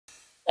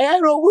I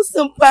don't want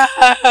some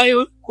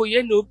pie.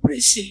 No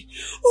operation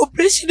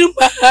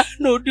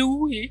no do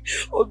we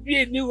or be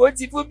any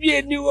what if we be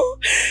any war.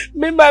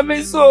 Me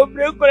mamma so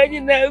break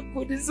now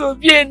could so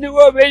be any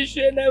war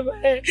mention of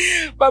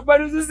Papa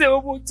doesn't say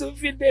what to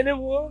fit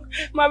anymore.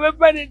 Mamma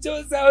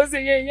Panatos house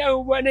a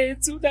young one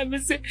and two that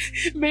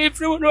may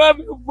from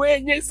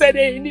when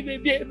yesterday any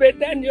baby better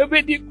than your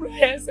baby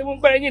cry some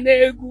crying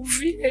a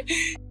goofy.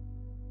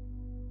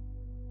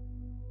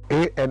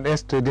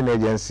 ANS Trading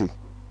Agency.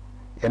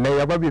 And I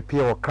have a P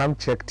or Cram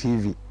Check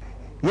TV.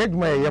 Yet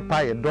my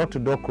pay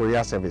door-to-door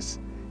courier service.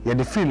 Ye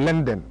the free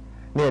London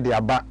near the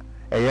Aba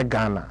a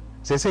Ghana.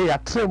 Say ya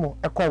tremo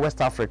echo West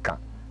Africa.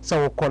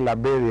 So we call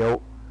Liberia.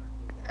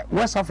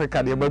 West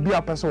Africa the baby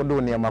a person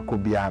do near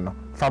Makubiano.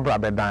 Fabra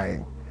be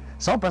dying.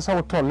 Some person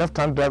will turn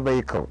left-hand drive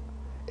vehicle.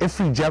 A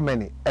free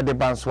Germany at the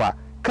Banswa.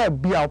 Can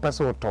be our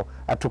person to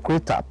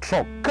create a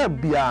truck. Can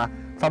be a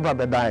Fabra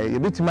be dying. You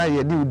bit my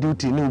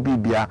duty new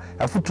bibia.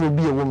 A foot will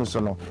be a woman so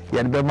no.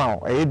 Yet be mau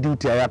a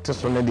duty I have to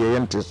so the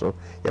ente so.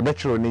 You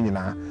bet you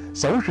nina.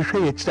 So we should show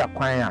you a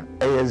choir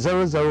a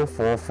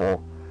 0044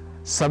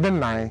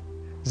 79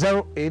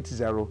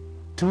 080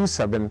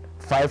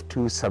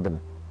 27527.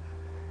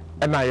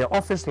 And now your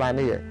office line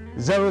here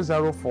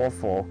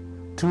 0044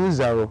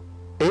 20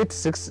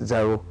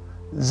 860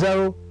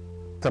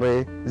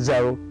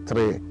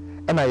 0303.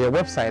 And now your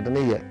website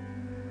here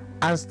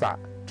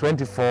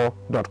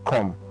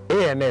anstar24.com.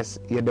 ANS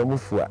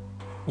Yedemufua.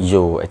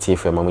 Yo, a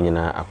TFM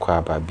Mamina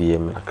Aquaba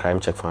BM, a Crime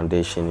Check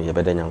Foundation,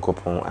 Yabeda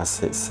Yankopon, as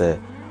say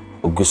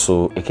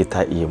Oguso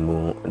Ekita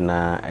Yemu,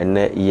 na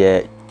ene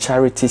ye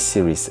charity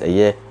series, a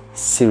ye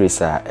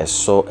series a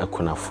so a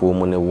kunafu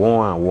mone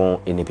won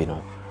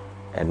inibino,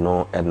 and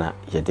no ena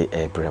yede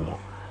e bremo.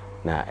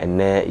 Na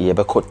ene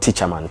yebeko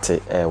teacher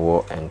mante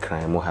wo and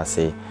crime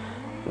hase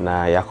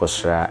na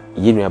yakosra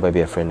yinu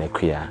baby a friend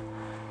ekria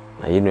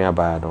na yinu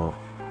abado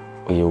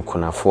oye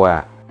kunafu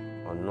a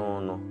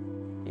ono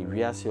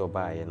wiase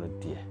oba ye no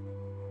de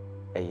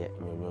eye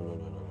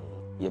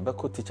ye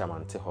beko teacher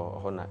mante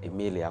ho na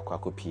email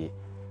akopie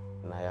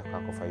na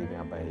yakofa yinu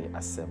abaye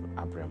asem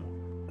abremo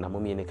na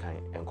momi ne kan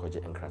enkoje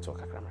enkrato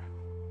kakramra.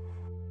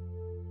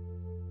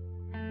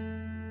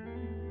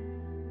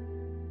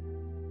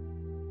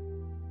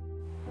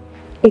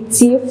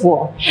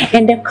 Etiefo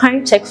and the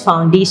Crime Check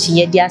Foundation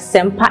ye dia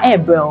sempa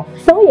ebro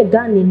so ye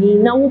ganini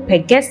na wo pe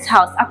guest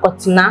house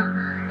akotena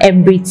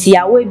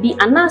ebritia we bi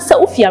anasa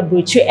ofia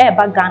broche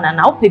eba Ghana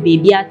na ope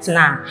baby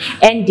atena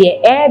and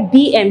the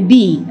Airbnb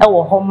e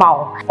wo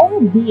homawo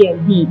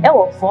Airbnb e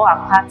wo 4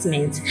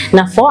 apartment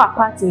na 4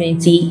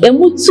 apartment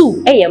emu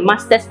 2 e ye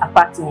masters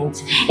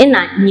apartment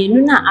ina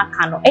nyenu na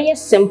aka no e ye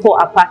simple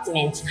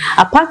apartment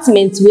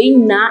we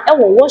na e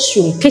wo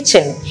washroom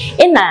kitchen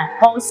ina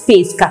hall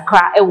space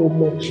kakra e wo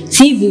mo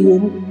TV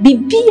room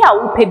bibia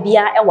wo pe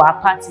bia e wo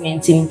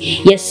apartment ni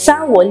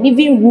yesa wo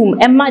living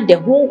room ema the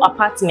whole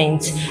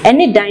apartment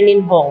any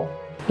dining hall.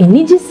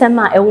 Iniji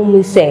sema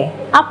ewu say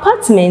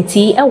apartment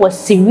e was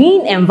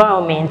serene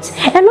environment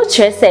and no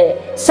chese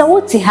se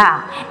woti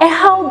ha e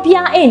how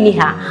bia eni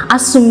ha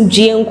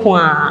asumdie nko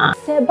a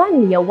se ba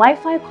ne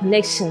Wi-Fi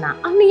connection a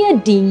anu ye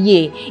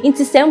dinye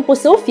inti sempo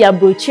se ofia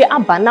broche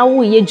aba na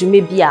wo ye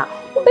dwuma bia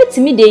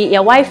obetimi de ye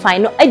Wi-Fi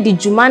no adi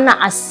dwuma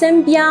na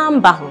asem bia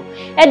mba ho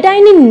e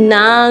dining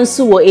na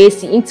nso wo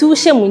AC inti wo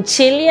hye mu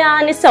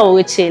nchelia ne se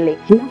wo chele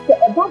na se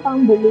eba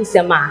bambolo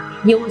sema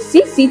ye wo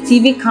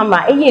CCTV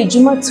camera e ye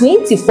dwuma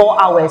 24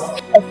 hours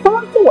e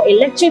so wo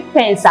electric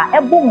fence a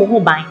ebo mo ho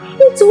ban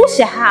inti wo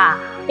hye ha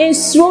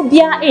ensuro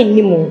bia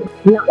enimu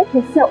na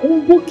opese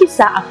umbuki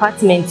sa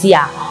apartment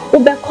ya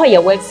ubekọ ye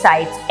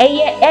website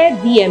eye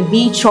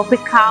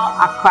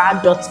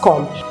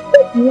airbnbtropicalaccra.com.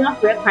 New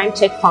Crime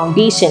Check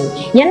Foundation.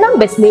 Your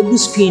numbers may be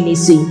screen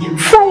is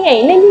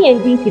Friday, any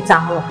ending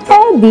Kitaho.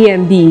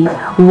 Airbnb,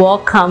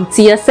 welcome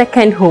to your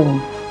second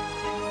home.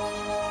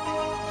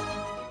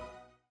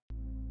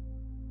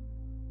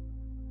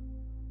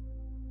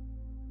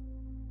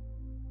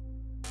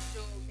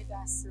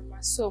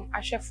 So,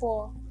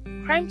 for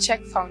Crime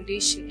Check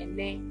Foundation and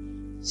then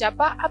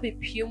Jaba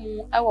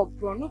Abipiumu, our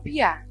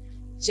Bronubia,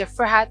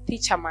 Jeffrey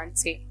Teacher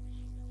Mante.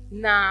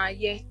 Na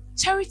ye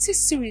charity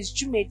series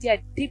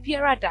Jumedia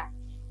Debiarada,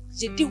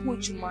 Jedi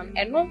Hujuman,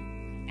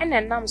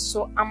 and nam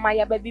so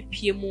amaya baby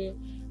piemu,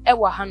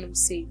 ewa hanum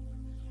say.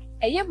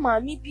 Eye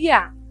mami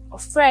bia,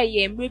 of fry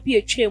ye maybe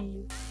a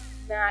chemu,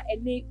 na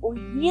ene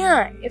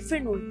onya, a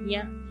friend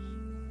onya,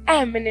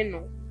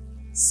 meneno.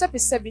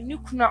 Sabi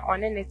nukuna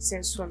on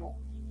anything sono.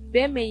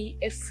 Be me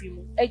a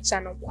frimu, a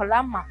jano,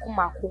 kola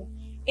makumako,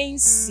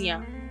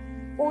 ensia.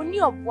 Oni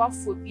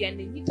obwaphobia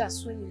and nita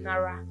swing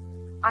nara,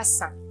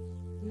 asa.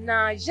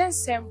 Na jen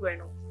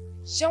sembreno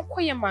jen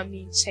koye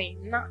mami nchen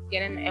na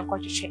yenen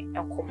enkwatwetwe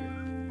enkom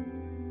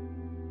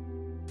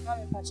na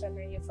me pacha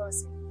na ye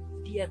first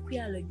dia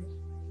kwialanyo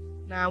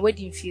na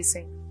wedding fee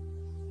sen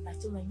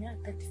atumanya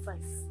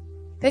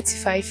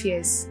 35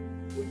 years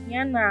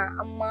onya na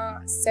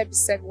ama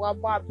seb wa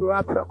bo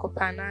abro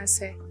kopa na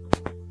se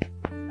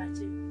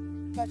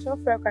pacha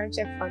for Crime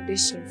Check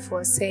Foundation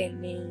for say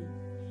name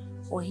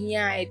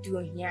ohia edu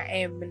ohia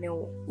emne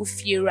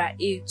ufiera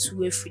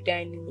etu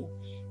efridan ni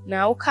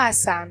na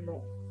ukasa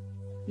no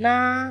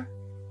na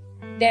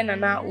den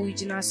na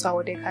ujina so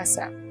awode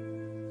kasa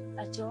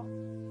acho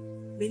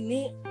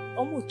meni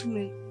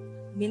omutumi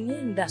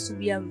meni ndaso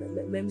bia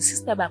me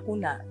sister ba ko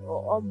na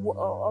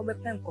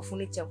obepen kofo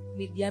ne che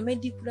me dia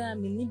medi kura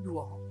meni bi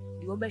wo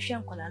di obehwe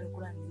ankola no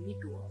kura meni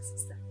bi wo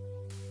sister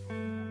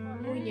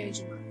onye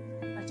ejuma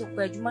acho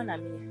kwa ejuma na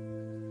me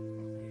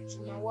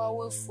ejuma wa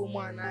we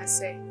fomu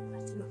anase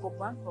me ko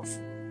ban kofo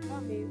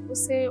mami o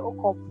se o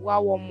ko bua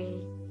wo mu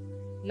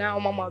na o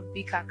mama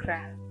bi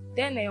kakra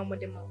den na yo mo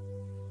de ma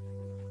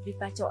bi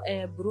pacho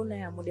bro na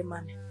ya mo de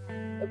ma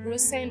bro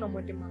sen no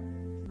mo de ma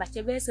ba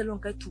che be se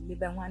lonka tu me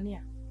be hwane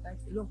a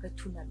lonka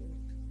tu na me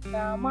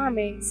na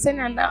mami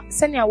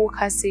senya wo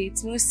ka se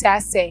tinu se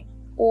ase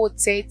o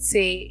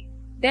tete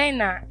den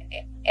na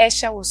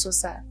esha wo so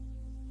sa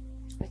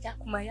acha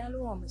kuma ya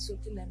lo mo so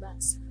tu na ba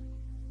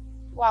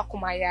wa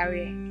kuma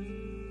yare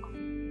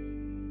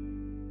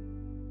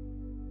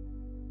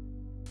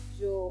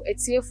yo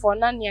etie for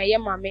na nia ye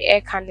mame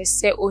e ka ne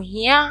se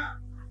ohia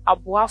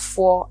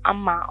aboafo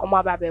ama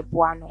omaba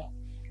beboa no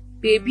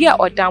beebi a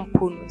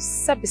odampo no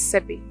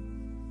sebe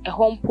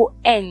ehompo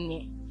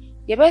enye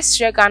ye be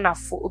sre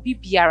Ghanafo obi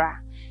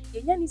biara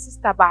yenya ni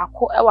sister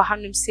baako e wa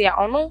hanum se ya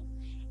ono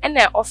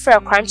ena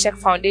offer Crime Check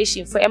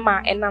Foundation for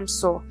ema enam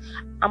so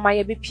ama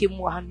ye be piem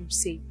wa hanum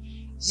se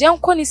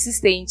yenko ni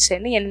sister inche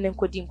ne yene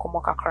nkodi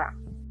nkomo kakra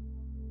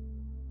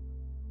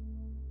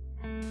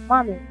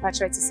mami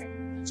patriotic say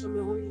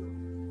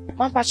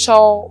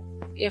Mampacho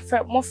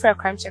mo frɛ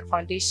Crime Check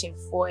Foundation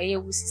for a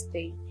wu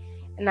sister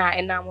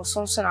na mo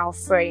sonso na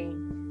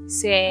offering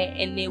say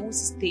ene wu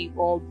sister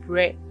or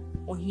bre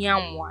ohia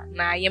moa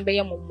na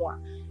yembeye momoa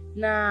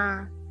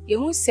na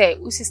yehu say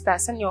wu sister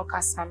sane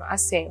okasa no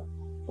ase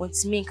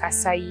ontimi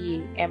nkasa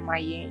yi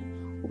emaye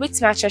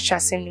obetimi achecha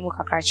asem ni mu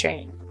kakra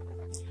chen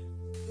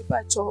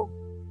Mampacho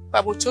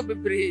babocho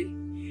bebre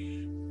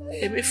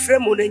me frɛ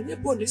mo na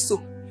nyebone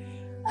so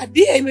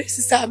ade me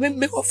sister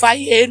me ofa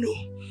ye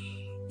no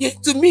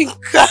to me,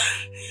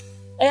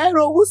 I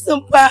know who's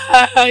some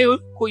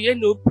koye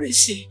no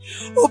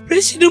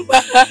operation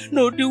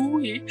no do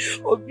we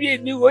or be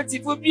any what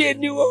if be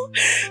any wo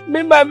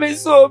me mama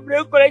so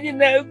break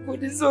na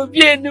could so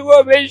be any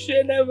wo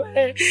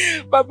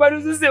papa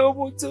no say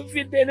o to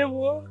fit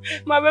anymore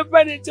mama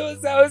pane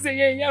chose house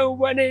ya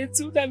one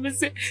two na me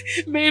say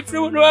me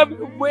from no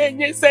boy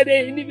nye said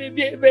any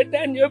baby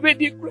better you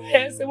be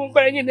cry say mo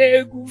kwara na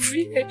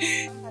egufi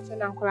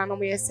na nkola no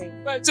mo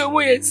yesen but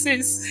mo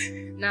yesis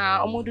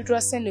na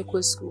omududu send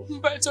ko school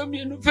mbacho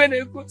mienu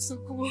pene ko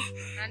school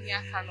nani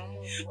aka no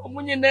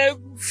omunye na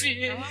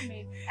egufi mama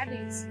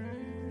adenti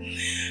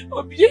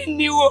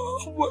obieniwo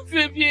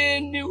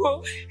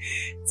obieniwo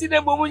tina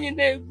omunye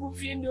na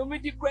egufi ni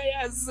omedi cry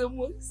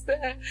azemo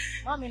sta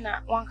mama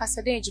na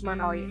wankasa de ejuma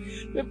na oye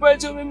me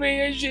pacho me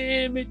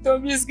yeje me to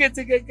biscuit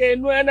keke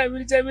no na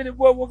mi cha mi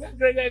bo mo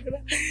kakra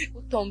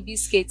tom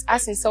biscuit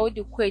asin sa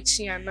odi ko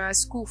echi na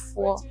school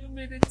for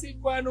me de ti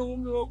kwano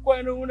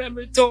una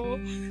me to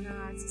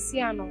na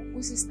sisi ano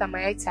u sister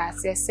my ta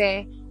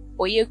se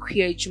oye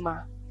kua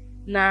ejuma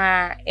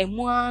na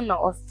emua na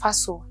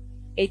ofaso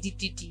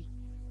edididi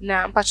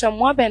na mpacho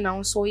mo be na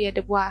nso ye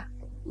de boa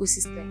u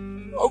sister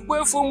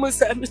ogwefo mu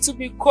sa me to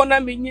be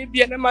corner me nye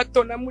bia na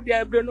matona mu de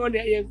abre no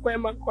na ye nkwan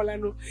makola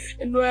no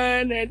eno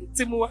na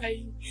timu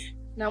wai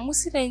na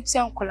musida nti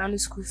ankola no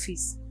school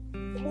fees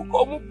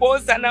mu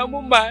boza na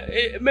mu ma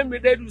memre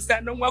de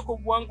dusa no nwa ko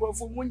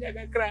buangofo mu nya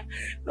kakra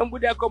no mu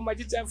de akoma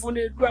chicha fu na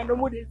edu no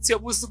mu de ti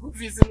obu school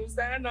fees no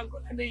sa na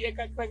nkola na ye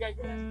kakra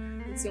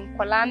nti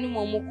nkola no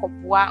mo mu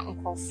koboa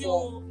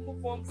nkofo mu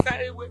bom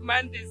sare we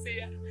Monday say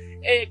ya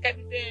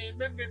kadide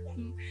memre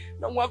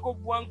no nwa ko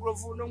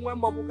buangofo no nwa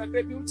mo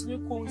kakra bi utumi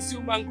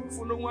consume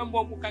angofo no nwa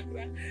mo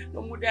kakra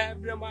no mu de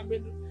abre ma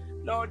me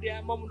no de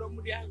amom no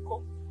mu de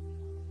akọ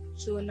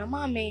so na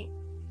mame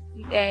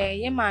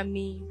ye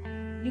mami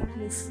ni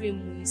kunu free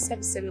mu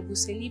sebe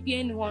buso ni bi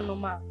eni ho no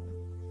ma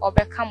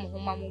obeka mo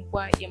homa mo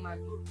bua ye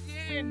mami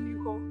ni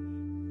ho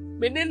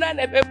menena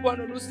na be bo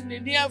no so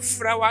ni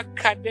afra wa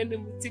kade ne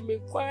mutime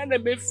kwa na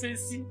be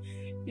fesi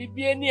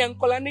bibi eni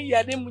enkola ne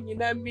yade mu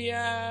nyina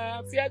mia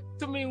afia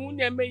tumi hu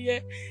ne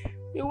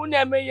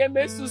meye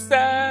me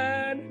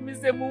susa mi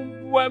se mu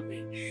bua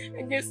me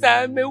nge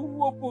sa me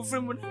wo po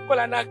free mu na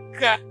kola na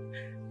ka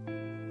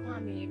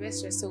mami be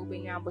stress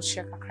obenya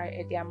abochia kakra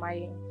e dia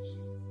maye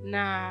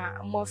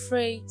na mo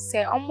free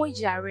say omo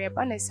yare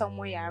ba na say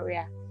omo yare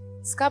a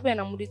skabe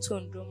na mudi to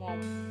ndro mo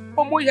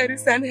omo yare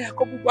sana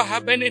yakobu ba ha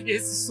bene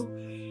desiso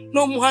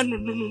no mo anu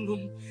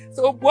no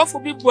so obuafo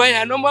bi bua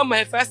ya no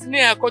mama fast ne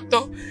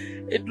yakoto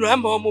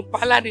edurama omo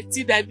pala ne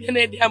ti da bi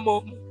na dia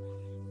mo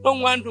no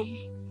nwando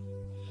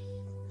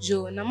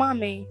jo na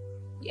mame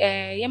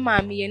ye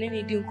mami ye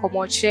ne di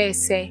nkomo kire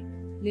se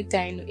ni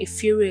dan no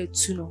efiere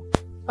etu no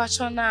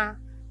pacho na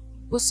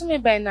bosume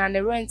ban na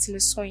rent ne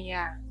son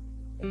ya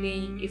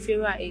ni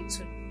efiera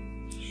etu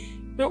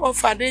be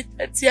ofade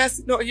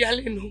tias no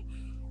yale no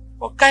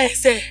o kai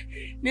se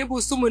ni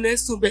busumu na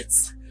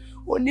subet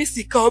oni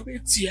sika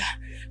obetua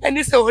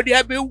ene se odi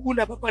abewu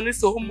na papa ne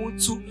se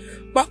omutu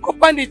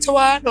makopa ne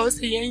chawa na o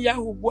se yen ya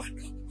hubua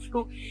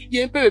no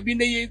yen pe bi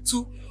na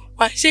yetu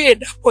wa she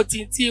da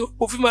potinti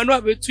ofima no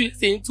abetu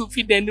se ntu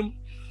fi danim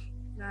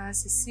na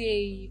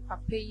sisi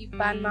papa yi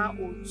bana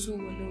otu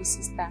no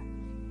sister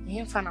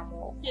yen fa na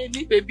mo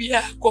eni baby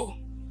akọ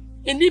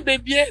eni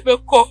baby ebe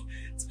ko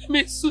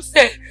me su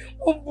se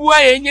ubua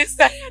yenye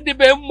sa ya de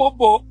be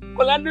mobo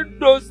kola no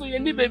do so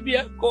eni baby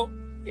akọ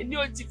eni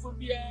ojifu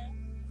bia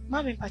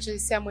mama mpacho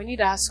isi amoni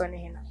da aso ne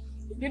hena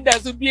ni da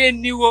so bia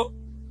eni wo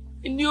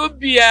eni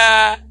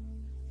obia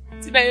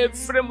ti na ye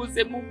fremu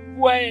se mu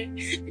bua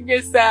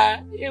yenye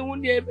sa ehun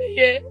ni ebe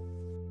ye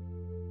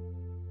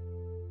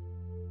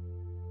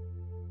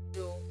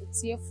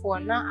for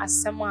na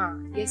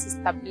asema yes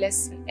sister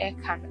blessing e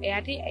kan e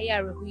ade e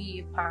ya rehu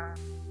yi pa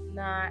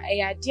na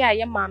e ade a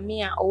ye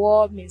maame a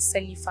owo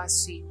mensani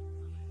faso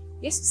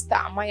yes sister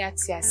amaya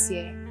ti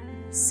ase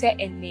se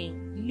ene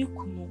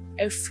nikunu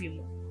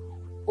afimu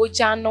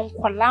oja no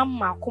nkwala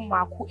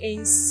mako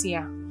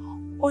ensia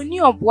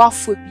oni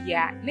oboafo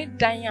bia ne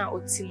dan a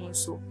otimu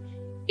so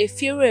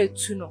efiere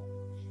etu no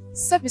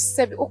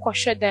sebi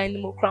ukohwe dan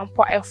ni mo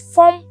krampo e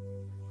fom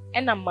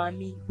e na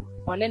maame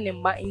one ne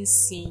mba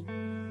ensi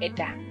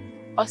eda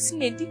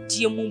osine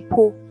didie mu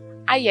mpo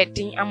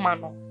ayedin ama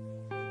no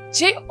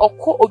je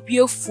okọ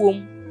obiefuom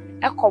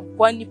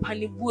ekọbọ nipa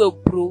ne bu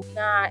ebro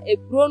na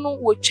ebro no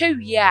wotwa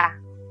wie a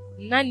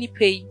na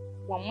nipa yi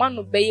wama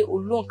no beye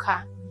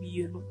olonka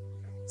mienu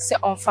se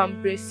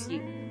onfam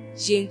brefie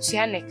je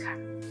ntua neka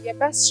ye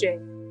basre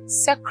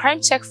se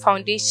Crime Check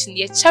Foundation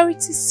ye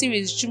charity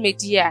series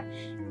jumedi a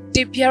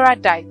de biara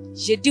dai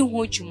je di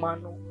ho djuma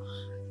no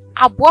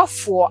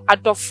aboafo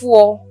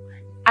adofo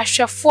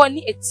ahwefo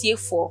ni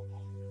etiefo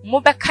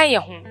mo beka ye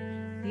ho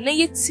na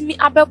yetimi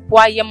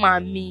abeboa ye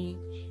maami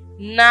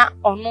na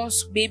ono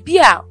nso bebi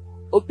a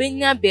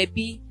obenya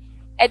bebi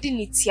edi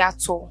ni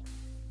tiato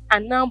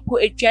anampo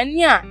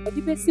aduane a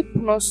edi besi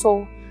puno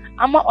so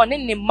ama one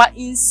ne ma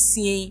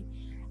insien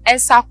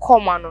ensa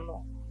koma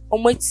no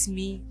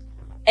omatimi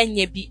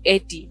enye bi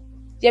edi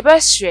ye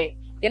behwe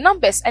the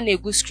numbers and a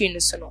good screen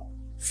so no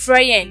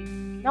freyen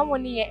na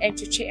woni ye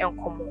entwetwe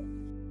enkomo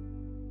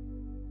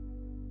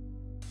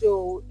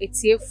so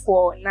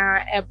etiefo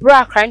na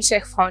Ebra Crime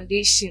Check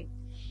Foundation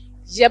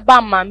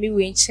yeba mami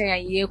we nchen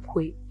aye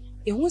kwe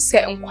ehu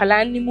se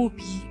nkwala nimu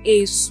bi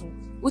esu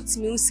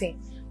utimi hu se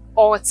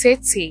o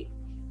tete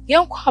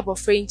yenkwa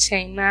abofra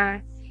nchen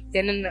na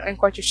de no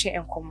enkwatwetwe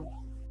enkomo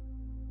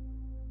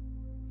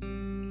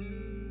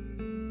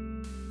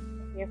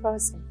ye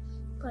fase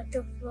but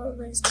the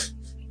flowers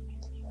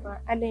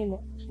adene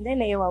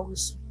then ye wa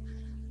wusu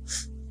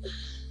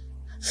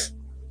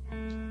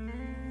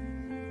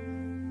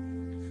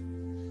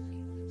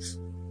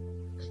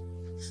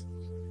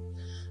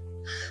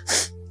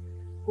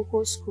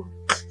Go school.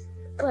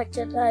 But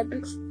the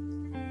library.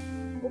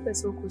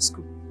 Go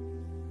school.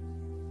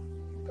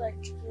 But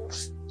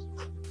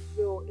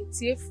yo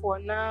etiefo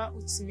na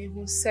utimi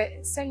hu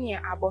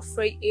senya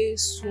abofra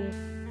esu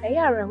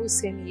eyara hu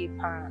senya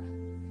pa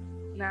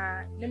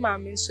na ne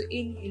maame nso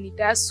eni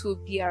daso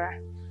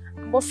biara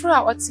abofra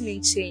a otimi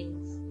nchen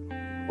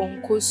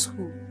onko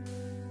school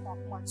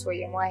what so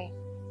ye why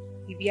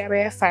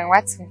bibiara fine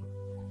what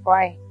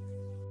why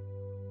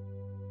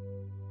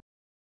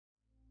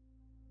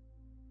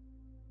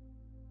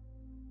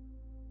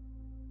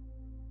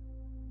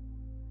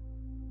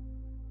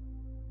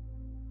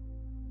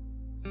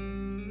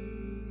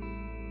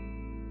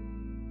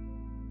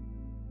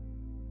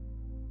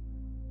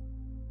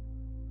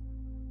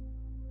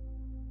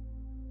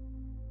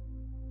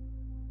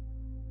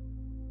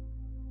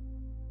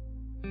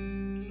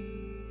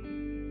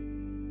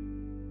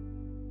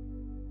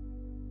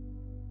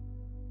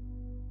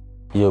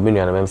yo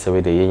menu ana memse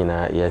we de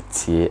yina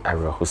yetie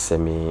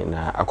awerehosemi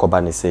na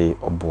akoba ne sei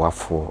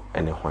oboafo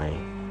ene hwan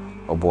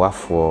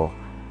oboafo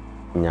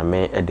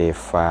nyame ede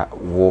fa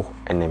wo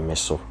ene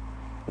meso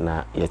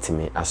na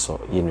yetimi aso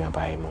yenu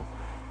abaye mu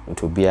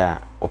nto bia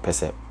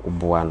opese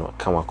oboa no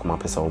kan wakoma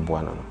pese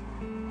oboa no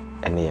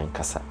ene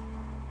yankasa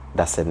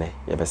dasene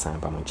yebesan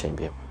ba mo nchen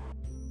bia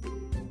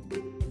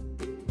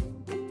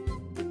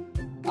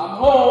I'm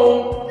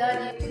home.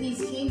 Daddy, please,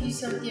 can you do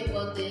something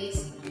about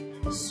this?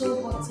 It's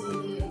so hot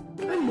in here.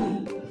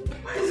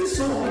 Why is it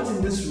so hot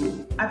in this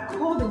room? I've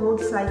called the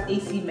roadside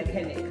AC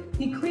mechanic.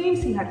 He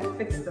claims he had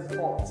fixed the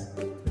fault.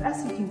 But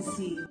as you can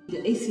see,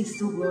 the AC is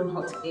still blowing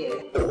hot air.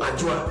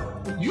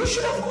 Ajwa, you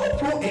should have called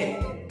Pro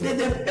Air.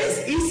 They're the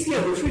best AC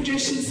and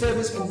refrigeration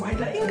service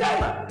provider in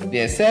Ghana.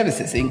 Their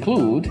services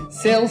include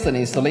sales and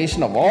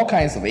installation of all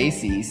kinds of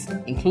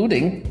ACs,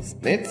 including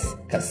splits,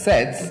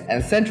 cassettes,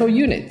 and central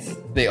units.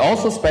 They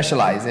also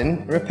specialize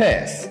in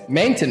repairs,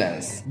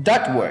 maintenance,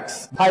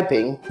 ductworks,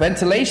 piping,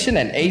 ventilation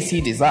and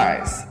AC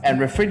designs, and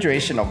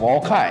refrigeration of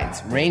all kinds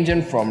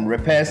ranging from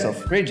repairs of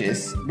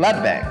fridges,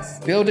 blood banks,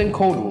 building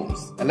cold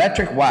rooms,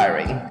 electric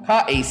wiring,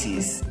 car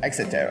ACs,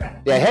 etc.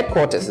 Their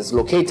headquarters is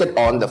located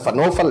on the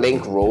Fanofa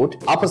Link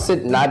Road,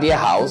 opposite Nadia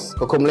House,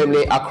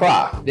 Kokomlemle,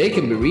 Accra. They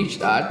can be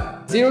reached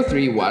at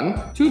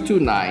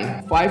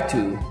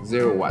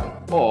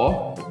 031-229-5201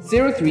 or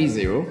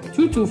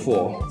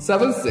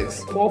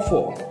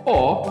 030-224-7644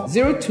 or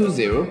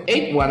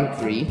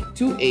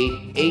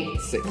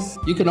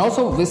 020-813-2886. You can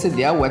also visit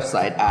their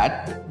website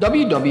at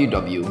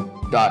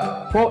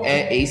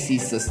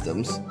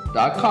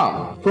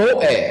www.proairacsystems.com. Pro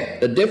Air,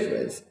 the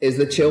difference is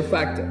the chill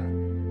factor.